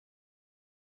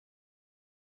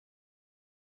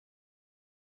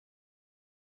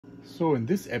So in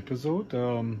this episode,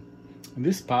 in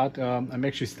this part, I'm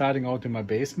actually starting out in my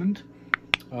basement.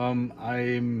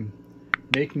 I'm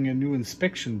making a new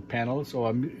inspection panels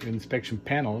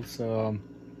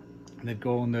that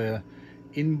go on the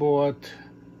inboard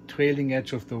trailing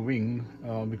edge of the wing,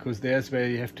 because there's where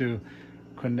you have to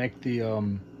connect the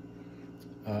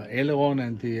aileron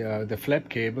and the flap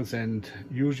cables, and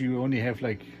usually you only have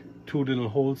like two little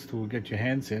holes to get your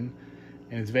hands in,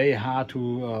 and it's very hard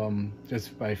to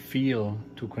just by feel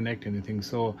to connect anything.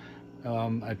 So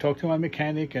I talked to my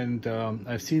mechanic, and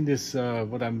I've seen this,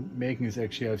 what I'm making is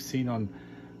actually I've seen on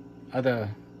other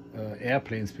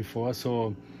airplanes before,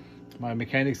 so my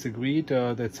mechanics agreed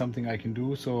that's something I can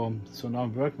do, so now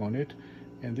I'm working on it,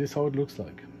 and this is how it looks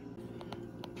like.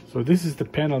 So this is the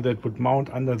panel that would mount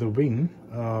under the wing,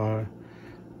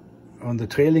 on the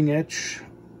trailing edge,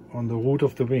 on the root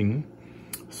of the wing.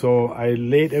 So I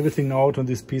laid everything out on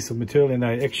this piece of material, and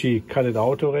I actually cut it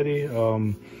out already.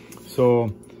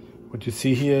 So what you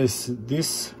see here is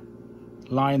this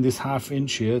line, this 1/2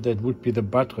 inch here, that would be the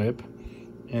butt rib,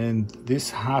 and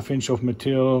this 1/2 inch of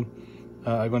material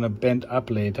I'm going to bend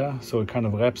up later, so it kind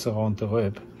of wraps around the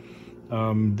rib.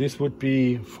 This would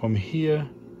be from here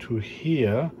to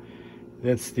here.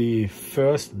 That's the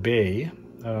first bay.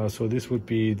 So this would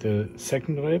be the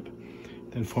second rib.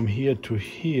 Then from here to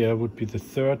here would be the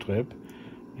third rib,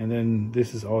 and then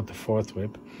this is out the fourth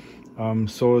rib.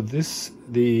 So this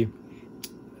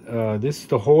is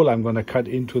the hole I'm going to cut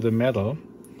into the metal.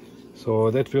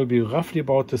 So that will be roughly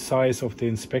about the size of the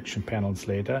inspection panels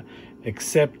later,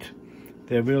 except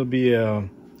there will be a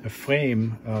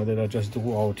frame that I just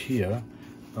drew out here.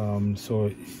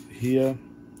 So here,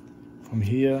 from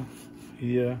here,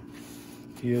 here,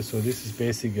 so this is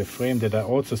basically a frame that I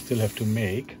also still have to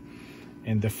make,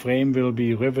 and the frame will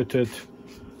be riveted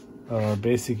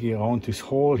basically around this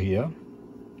hole here,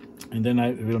 and then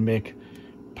I will make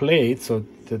plates, so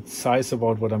the size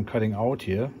about what I'm cutting out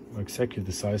here, or exactly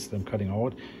the size that I'm cutting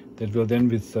out, that will then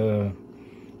with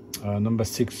number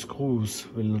 6 screws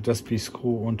will just be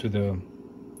screwed onto the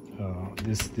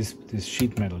this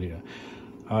sheet metal here.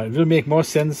 It will make more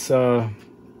sense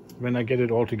when I get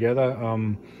it all together,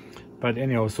 but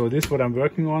anyhow, so this is what I'm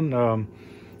working on.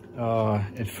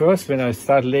 At first, when I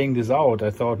started laying this out, I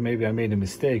thought maybe I made a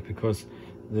mistake, because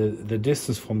the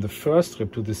distance from the first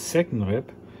rib to the second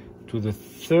rib to the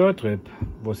third rib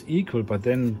was equal, but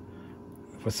then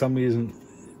for some reason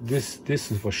this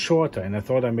distance was shorter, and I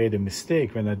thought I made a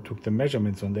mistake when I took the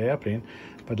measurements on the airplane.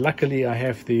 But luckily I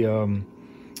have the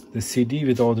CD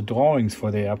with all the drawings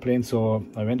for the airplane, so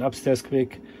I went upstairs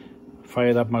quick,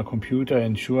 fired up my computer,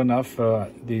 and sure enough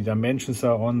the dimensions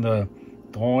are on the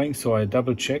drawing. So I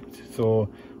double checked. So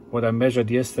what I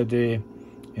measured yesterday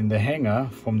in the hangar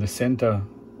from the center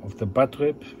of the butt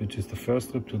rib, which is the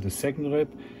first rib, to the second rib,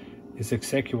 is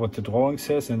exactly what the drawing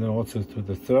says, and then also to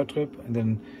the third rib. And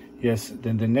then yes,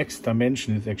 then the next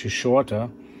dimension is actually shorter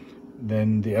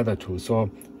than the other two, so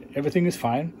everything is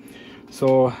fine.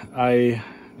 So I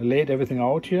laid everything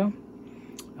out here,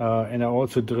 and I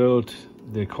also drilled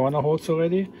the corner holes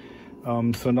already.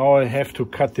 So now I have to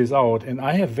cut this out, and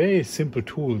I have very simple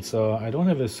tools. I don't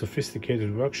have a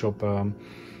sophisticated workshop,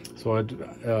 so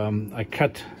I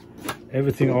cut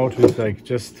everything out with like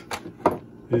just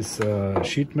this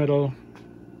sheet metal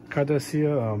cutters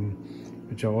here,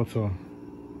 which are also,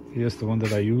 here's the one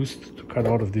that I used to cut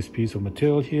out of this piece of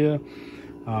material here.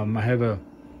 I have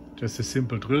just a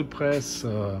simple drill press,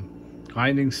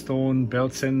 grinding stone,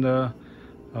 belt sander,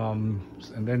 and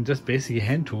then just basically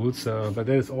hand tools, but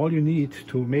that is all you need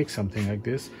to make something like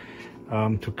this.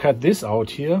 To cut this out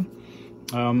here,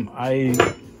 I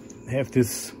have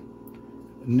this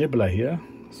nibbler here,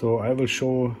 so I will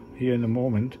show here in a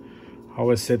moment how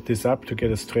I set this up to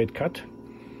get a straight cut,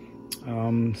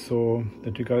 so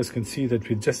that you guys can see that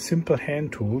with just simple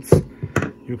hand tools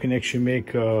you can actually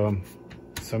make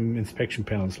some inspection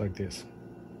panels like this.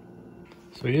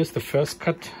 So here's the first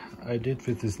cut I did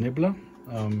with this nibbler.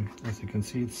 As you can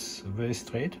see, it's very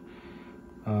straight.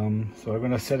 So I'm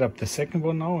going to set up the second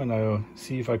one now, and I'll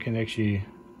see if I can actually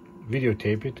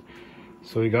videotape it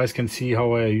so you guys can see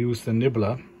how I use the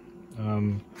nibbler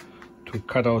to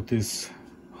cut out these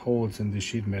holes in the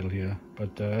sheet metal here.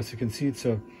 But as you can see, it's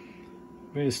a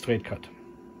very straight cut.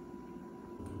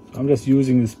 So I'm just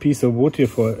using this piece of wood here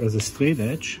as a straight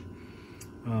edge.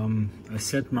 I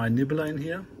set my nibbler in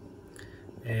here,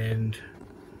 and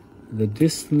the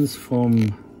distance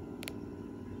from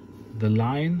the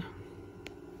line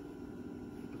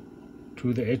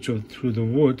to the edge of through the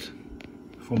wood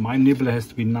for my nibbler has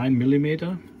to be 9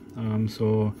 millimeter.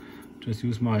 So just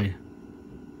use my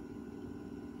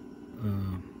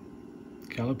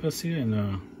calipers here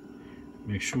and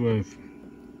make sure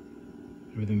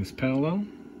everything is parallel,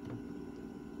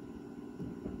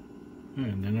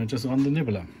 and then I just on the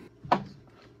nibbler.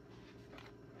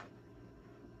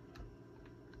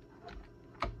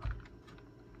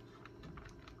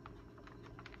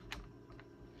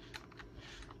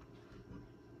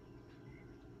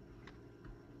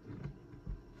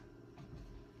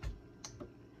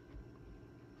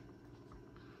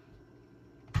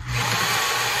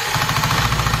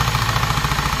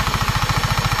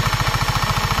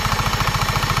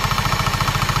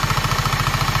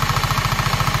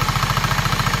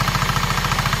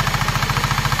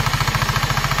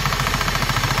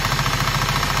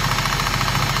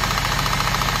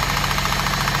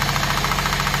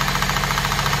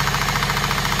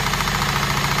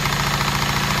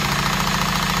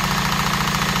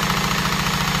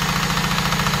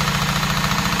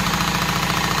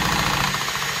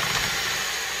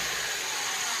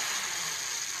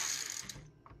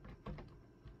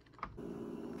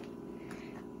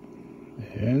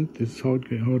 And this is how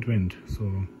it went. So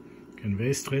can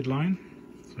very straight line.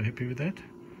 So happy with that.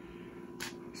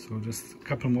 So just a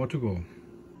couple more to go.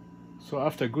 So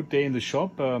after a good day in the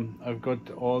shop, I've got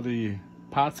all the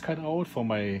parts cut out for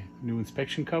my new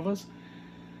inspection covers.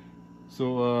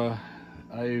 So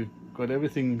I got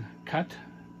everything cut.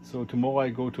 So tomorrow I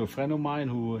go to a friend of mine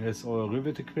who has all the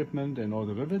rivet equipment and all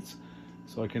the rivets.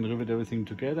 So I can rivet everything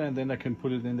together and then I can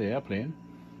put it in the airplane.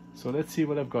 So let's see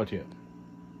what I've got here.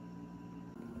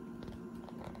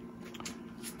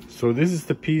 So this is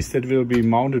the piece that will be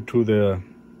mounted to the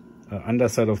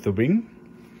underside of the wing.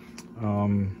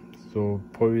 So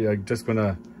probably I'm just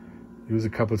gonna use a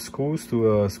couple screws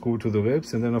to screw to the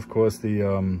ribs, and then of course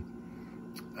the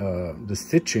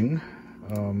stitching,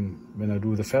 when I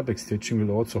do the fabric stitching,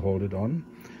 will also hold it on.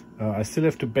 I still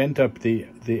have to bend up the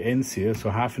ends here, so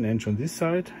 1/2 inch on this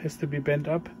side has to be bent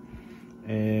up,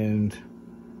 and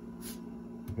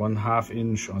 1/2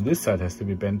 inch on this side has to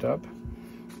be bent up.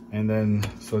 And then,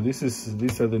 so these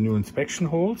are the new inspection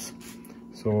holes.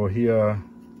 So here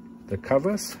the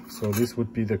covers. So this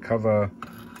would be the cover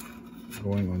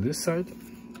going on this side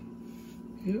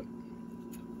here.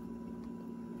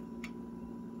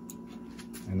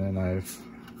 And then I have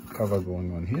cover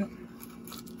going on here.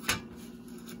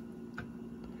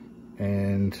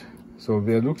 And so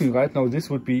we are looking right now, this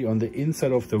would be on the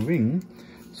inside of the wing.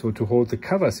 So to hold the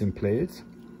covers in place,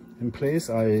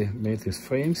 I made these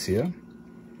frames here.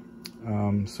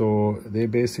 So they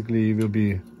basically will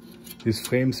be, these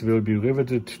frames will be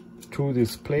riveted to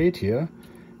this plate here,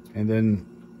 and then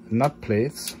nut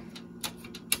plates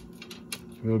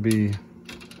will be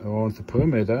around the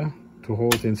perimeter to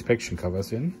hold the inspection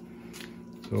covers in.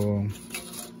 So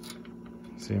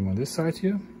same on this side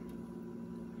here.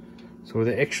 So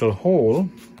the actual hole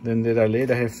then that I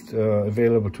later have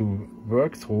available to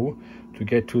work through to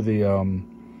get to the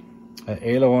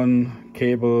aileron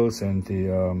cables and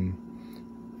the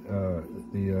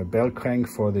bell crank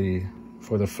for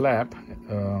the flap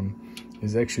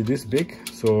is actually this big,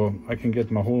 so I can get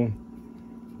my whole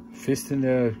fist in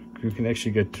there. You can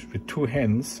actually get with 2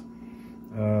 hands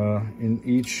in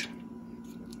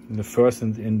the first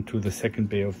and into the second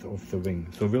bay of the wing.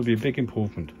 So it will be a big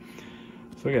improvement.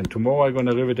 So again, tomorrow I'm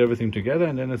gonna rivet everything together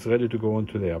and then it's ready to go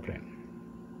onto the airplane.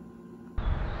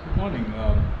 Good morning.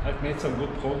 I've made some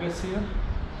good progress here.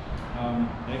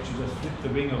 I actually just flipped the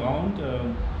wing around,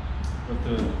 got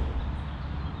the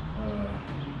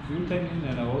fuel tank in,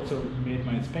 and I also made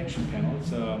my inspection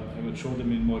panels. I will show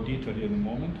them in more detail here in a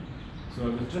moment. So I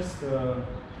was just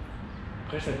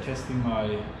pressure testing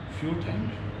my fuel tank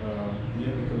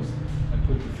here because I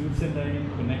put the fuel cylinder in,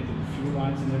 connected the fuel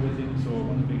lines and everything, so I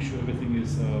want to make sure everything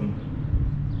is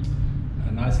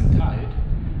nice and tight.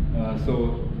 So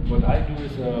what I do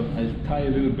is I tie a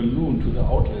little balloon to the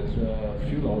outlet,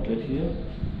 fuel outlet here,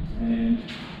 and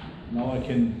now I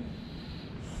can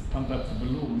pump up the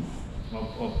balloon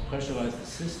or pressurize the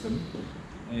system,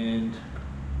 and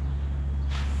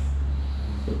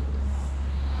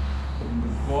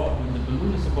when the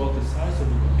balloon is about the size of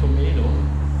a tomato,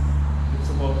 it's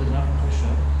about enough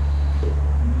pressure,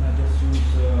 and then I just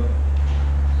use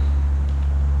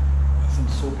some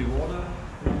soapy water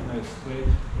and I spray it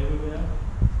everywhere,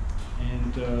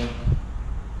 and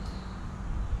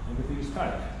everything is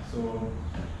tight. So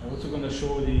I'm also going to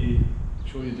show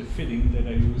you the fitting that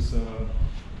I use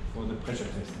for the pressure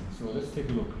testing. So let's take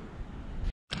a look.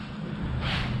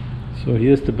 So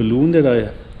here's the balloon that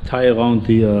I tie around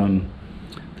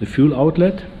the fuel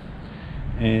outlet,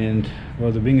 and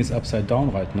well, the wing is upside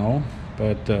down right now,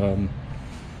 but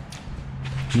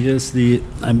here's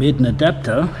I made an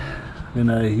adapter when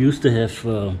I used to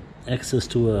have access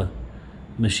to a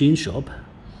machine shop.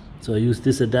 So I use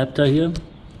this adapter here.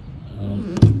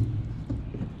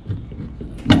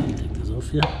 Take this off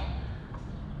here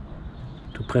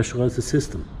to pressurize the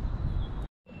system.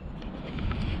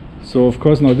 So of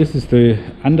course now this is the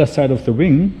underside of the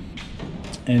wing,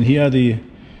 and here are the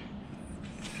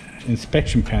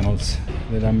inspection panels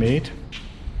that are made.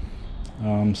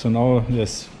 So now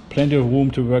there's plenty of room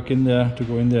to work in there, to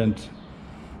go in there and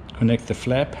connect the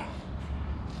flap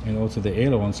and also the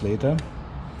ailerons later.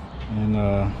 And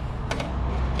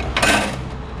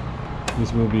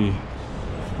this will be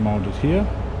mounted here,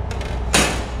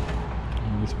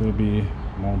 and this will be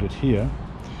mounted here.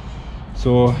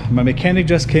 So my mechanic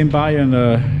just came by and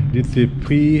did the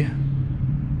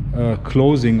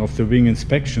closing of the wing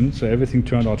inspection, so everything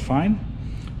turned out fine.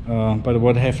 But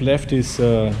what I have left is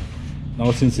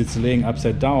now, since it's laying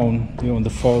upside down, on the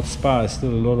false spar,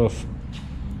 still a lot of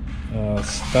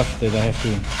stuff that I have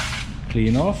to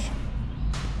clean off,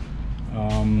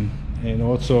 and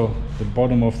also the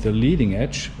bottom of the leading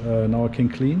edge now I can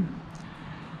clean,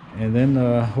 and then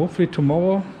hopefully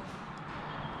tomorrow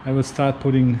I will start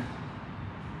putting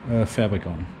fabric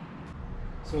on.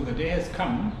 So the day has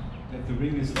come that the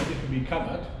wing is ready to be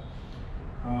covered.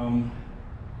 I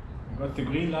got the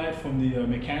green light from the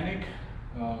mechanic.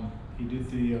 He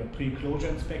did the pre-closure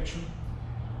inspection.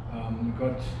 We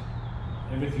got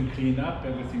everything cleaned up,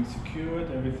 everything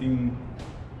secured, everything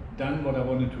done what I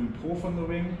wanted to improve on the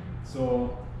wing.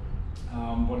 So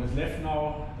what is left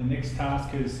now, the next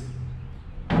task is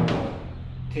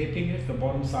taping it, the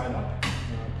bottom side up,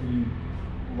 putting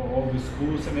over all the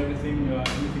screws and everything,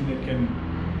 anything that can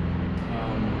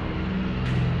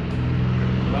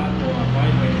run or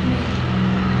vibrate in the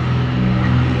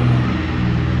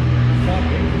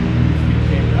fabric needs to be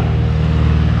taped up.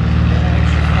 And I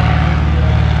actually started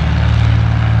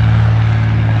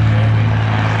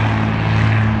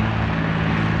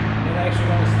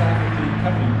want to start with the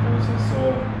covering process. So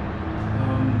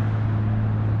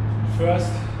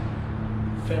first,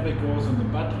 fabric goes on the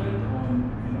butt rib, on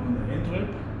the end rib,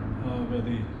 where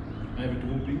I have a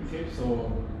dual wing tape. So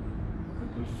I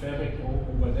put fabric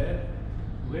over that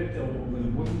rib, over the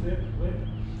wooden rib,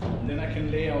 and then I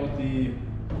can lay out the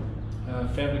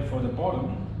fabric for the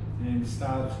bottom and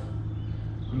start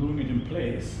gluing it in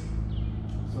place,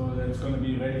 so that it's going to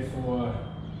be ready for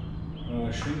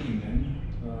shrinking then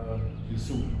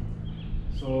soon.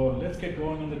 So let's get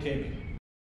going on the taping.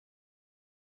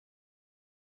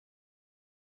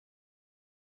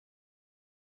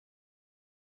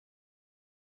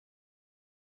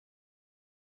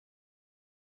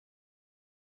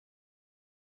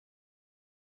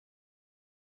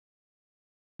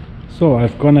 So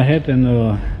I've gone ahead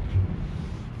and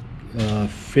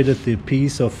fitted the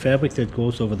piece of fabric that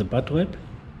goes over the butt rib.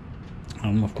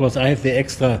 Of course I have the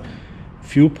extra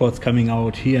fuel pods coming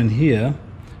out here and here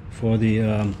for the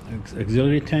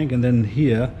auxiliary tank, and then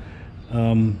here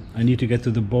I need to get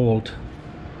to the bolt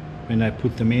when I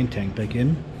put the main tank back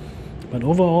in. But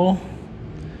overall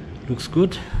looks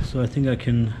good, so I think I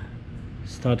can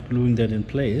start gluing that in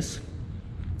place.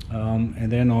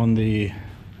 And then on the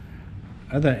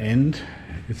other end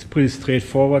it's pretty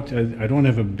straightforward. I don't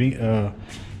have a big the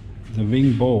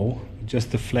wing bow,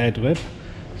 just a flat rib,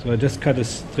 so I just cut a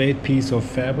straight piece of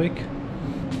fabric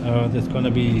that's going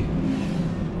to be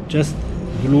just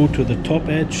glued to the top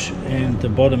edge and the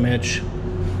bottom edge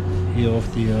here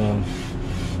of the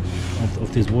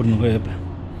of this wooden rib.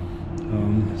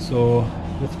 So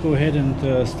let's go ahead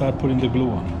and start putting the glue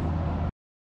on.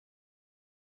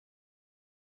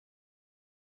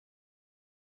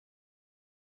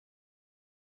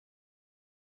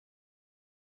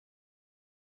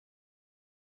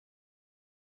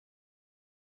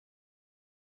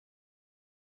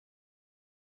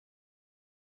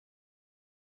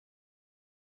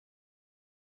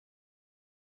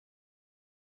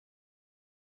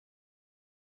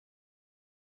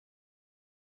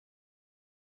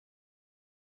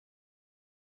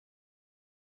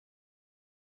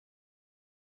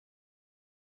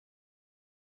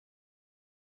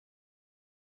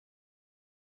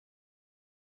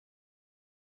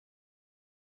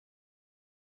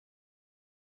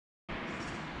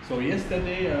 So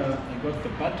yesterday I got the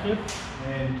butt rib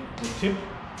and the tip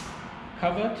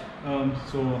covered.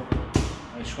 So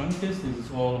I shrunk this. This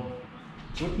is all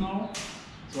good now.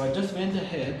 So I just went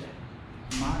ahead,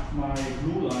 marked my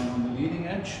glue line on the leading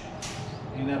edge,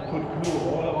 and I put glue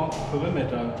all around the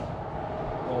perimeter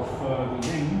of the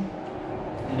wing.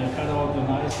 And I cut out a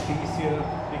nice piece here,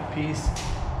 big piece,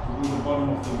 to do the bottom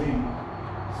of the wing.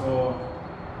 So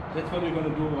that's what we're going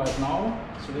to do right now.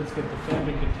 So let's get the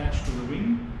fabric attached to the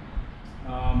wing.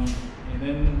 And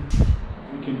then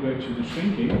we can go actually the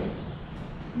shrinking.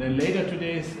 And then later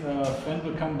today, friend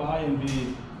will come by and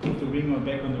we put the wing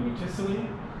back on the rotisserie.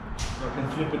 So I can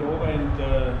flip it over and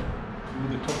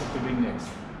do the top of the wing next.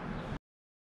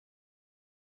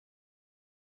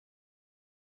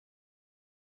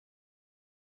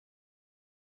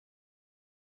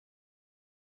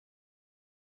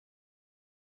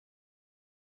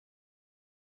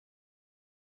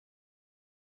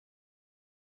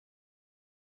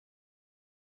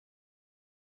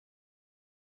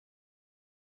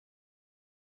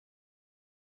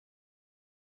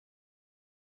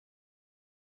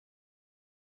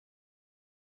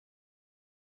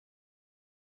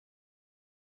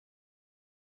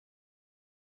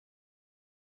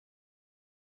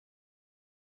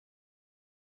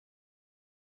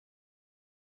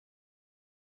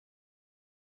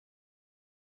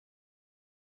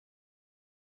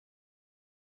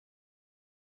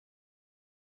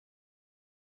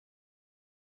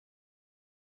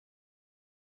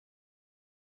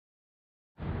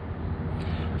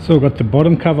 So got the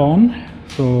bottom cover on,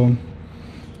 so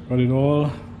got it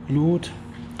all glued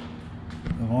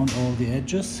around all the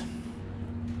edges.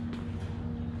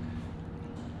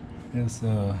 There's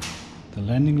the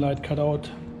landing light cutout,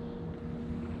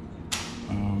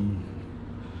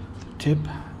 the tip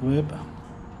rib,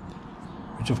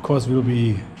 which of course will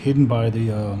be hidden by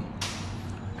the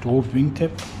doped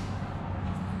wingtip,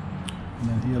 and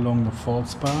then here along the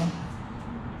false bar.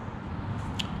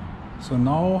 So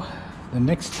now the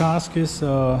next task is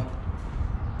to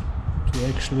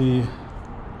actually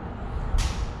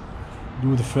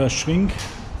do the first shrink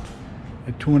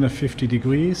at 250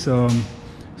 degrees.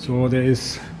 So there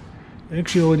is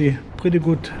actually already pretty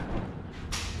good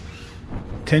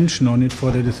tension on it for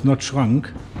that it's not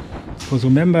shrunk. Because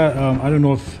remember, I don't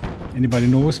know if anybody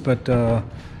knows, but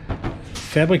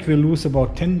fabric will lose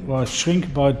about 10 or shrink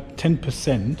about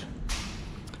 10%.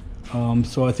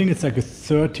 So I think it's like a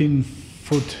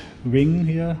 13-foot wing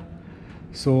here,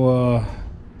 so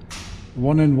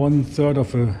 1 1/3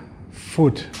 of a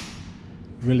foot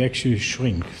will actually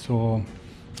shrink. So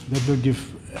that will give,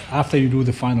 after you do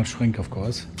the final shrink of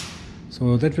course,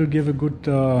 so that will give a good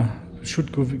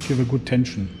should give a good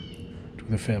tension to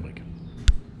the fabric.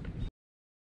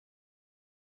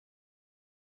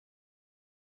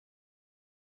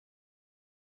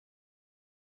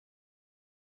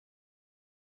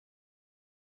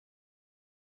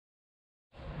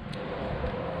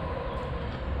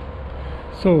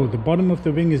 So the bottom of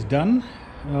the wing is done,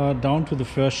 down to the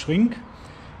first shrink.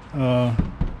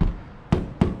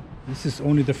 This is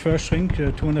only the first shrink,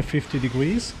 250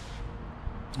 degrees.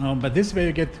 But this way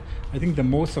you get, I think, the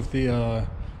most of the,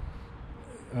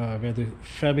 where the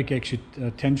fabric actually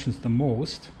tensions the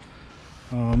most.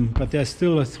 But there's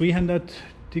still a 300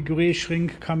 degree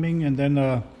shrink coming, and then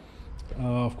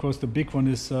of course the big one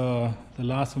is the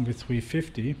last one with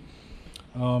 350.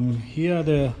 Here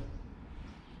the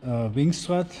wing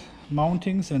strut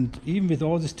mountings, and even with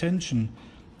all this tension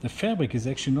the fabric is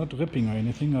actually not ripping or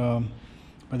anything,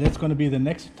 but that's going to be the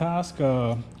next task,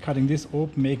 cutting this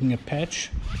open, making a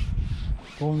patch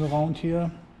going around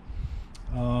here.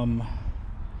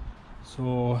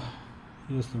 So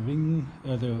here's the wing,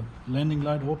 the landing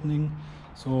light opening.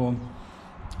 So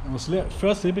I was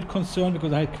first a little bit concerned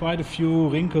because I had quite a few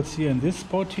wrinkles here in this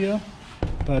spot here,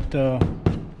 but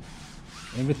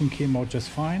everything came out just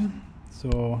fine.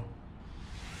 So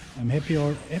I'm happy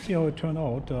how it turned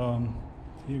out.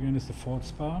 Here again is the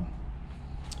false bar.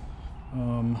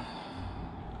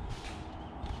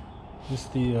 This is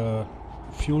the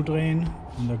fuel drain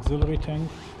and the auxiliary tank.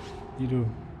 Need to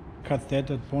cut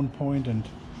that at one point and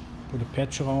put a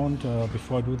patch around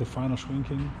before I do the final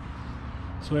shrinking.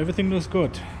 So everything looks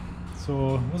good.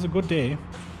 So it was a good day.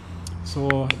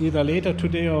 So either later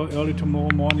today or early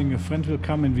tomorrow morning a friend will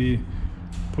come and we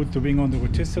put the wing on the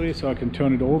rotisserie so I can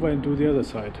turn it over and do the other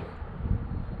side.